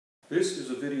This is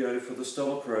a video for the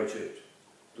STELR project.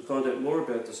 To find out more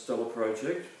about the STELR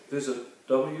project, visit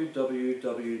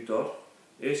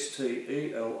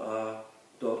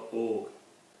www.stelr.org.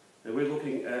 And we're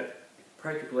looking at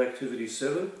Practical Activity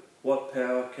 7, what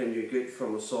power can you get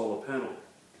from a solar panel?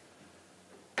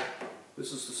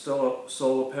 This is the STELR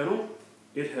solar panel.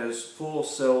 It has 4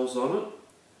 cells on it,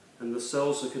 and the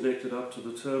cells are connected up to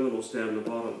the terminals down the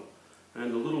bottom.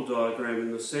 And the little diagram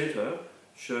in the centre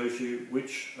shows you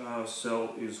which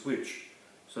cell is which.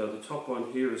 So the top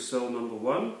one here is cell number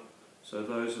 1, so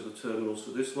those are the terminals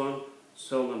for this one.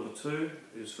 Cell number 2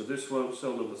 is for this one,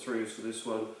 cell number 3 is for this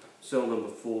one, cell number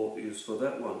 4 is for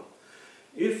that one.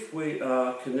 If we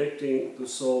are connecting the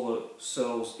solar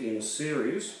cells in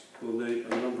series, we'll need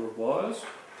a number of wires.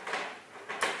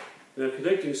 Now,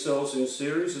 connecting cells in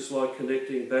series is like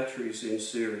connecting batteries in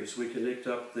series. We connect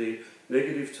up the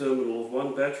negative terminal of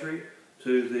one battery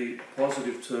to the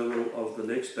positive terminal of the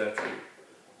next battery.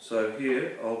 So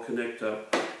here I'll connect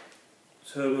up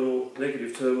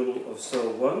negative terminal of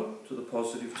cell 1 to the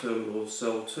positive terminal of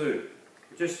cell 2.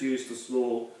 Just use the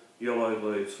small yellow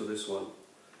leads for this one.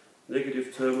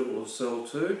 Negative terminal of cell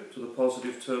 2 to the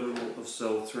positive terminal of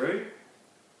cell 3,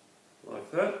 like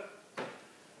that.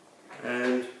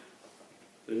 And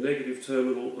the negative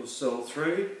terminal of cell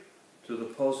 3 to the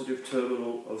positive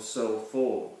terminal of cell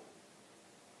 4.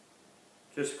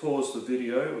 Just pause the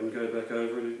video and go back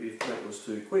over it if that was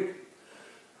too quick.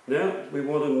 Now we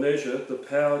want to measure the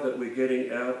power that we're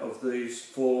getting out of these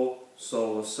 4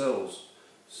 solar cells.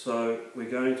 So we're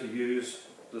going to use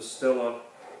the STELR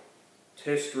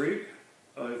test rig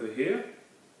over here,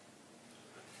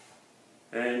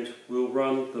 and we'll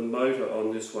run the motor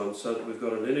on this one so that we've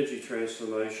got an energy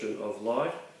transformation of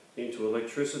light into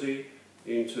electricity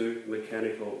into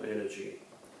mechanical energy.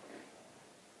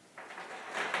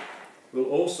 We'll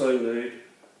also need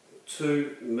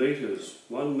 2 meters,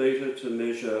 1 meter to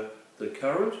measure the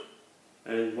current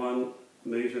and 1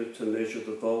 meter to measure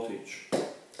the voltage.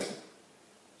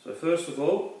 So first of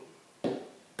all,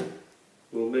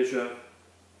 we'll measure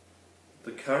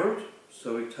the current.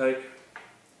 So we take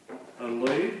a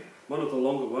lead, one of the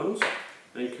longer ones,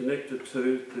 and connect it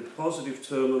to the positive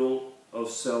terminal of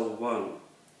cell 1.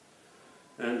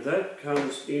 And that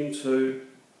comes into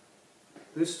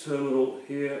this terminal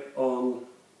here on,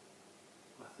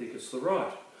 I think it's the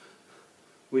right,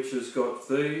 which has got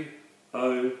V,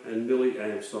 ohm and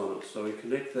milliamps on it. So we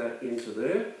connect that into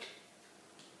there.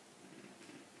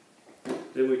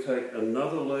 Then we take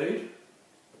another lead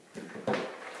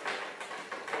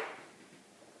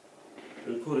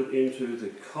and put it into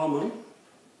the common,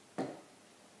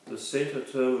 the centre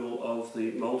terminal of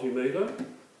the multimeter,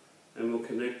 and we'll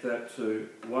connect that to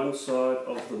one side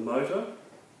of the motor,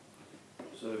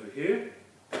 it's over here,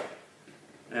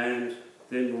 and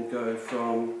then we'll go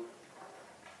from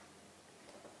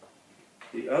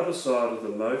the other side of the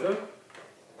motor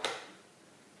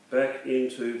back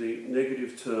into the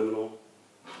negative terminal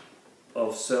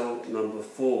of cell number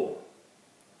 4.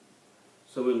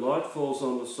 So when light falls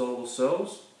on the solar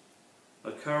cells,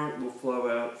 a current will flow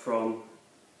out from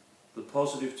the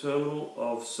positive terminal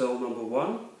of cell number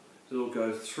 1. It'll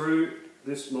go through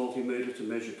this multimeter to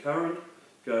measure current,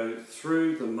 go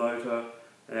through the motor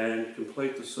and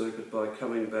complete the circuit by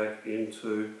coming back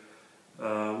into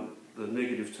the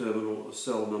negative terminal of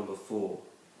cell number 4.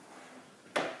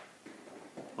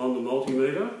 On the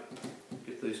multimeter,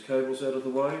 get these cables out of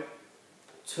the way,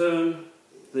 turn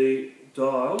the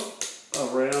dial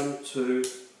around to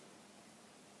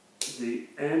the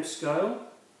amp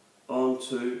scale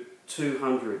onto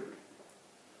 200,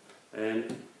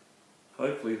 and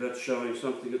hopefully that's showing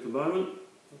something at the moment,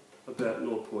 about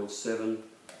 0.7.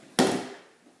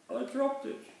 I dropped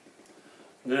it.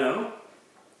 Now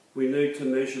we need to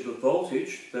measure the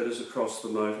voltage that is across the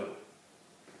motor.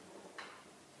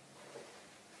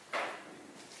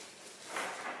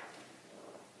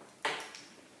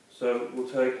 So we'll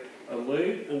take a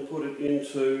lead and put it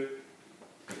into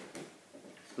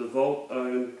the volt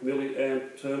ohm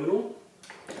milliamp terminal,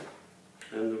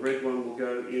 and the red one will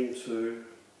go into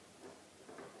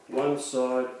one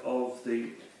side of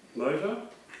the motor.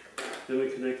 Then we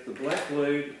connect the black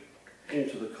lead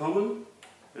into the common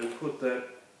and put that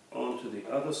onto the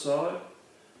other side,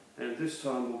 and this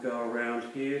time we'll go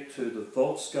around here to the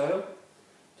volt scale,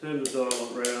 turn the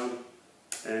dial around,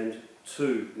 and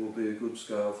 2 will be a good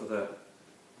scale for that.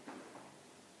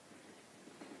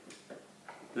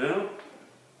 Now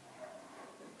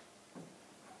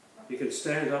you can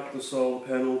stand up the solar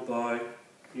panel by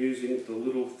using the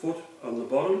little foot on the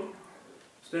bottom.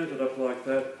 Stand it up like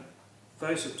that,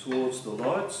 face it towards the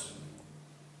lights,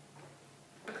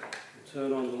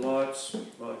 turn on the lights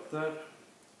like that,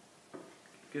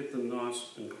 get them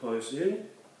nice and close in,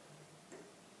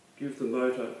 give the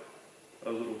motor a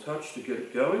little touch to get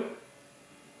it going.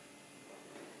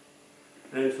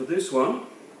 And for this one,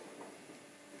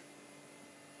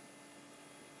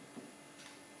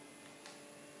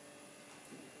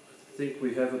 I think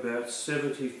we have about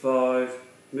 75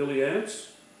 milliamps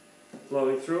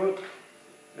flowing through it,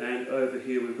 and over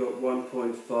here we've got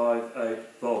 1.58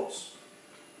 volts.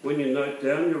 When you note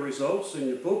down your results in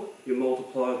your book, you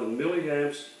multiply the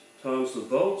milliamps times the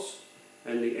volts,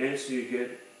 and the answer you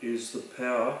get is the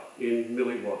power in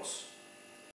milliwatts.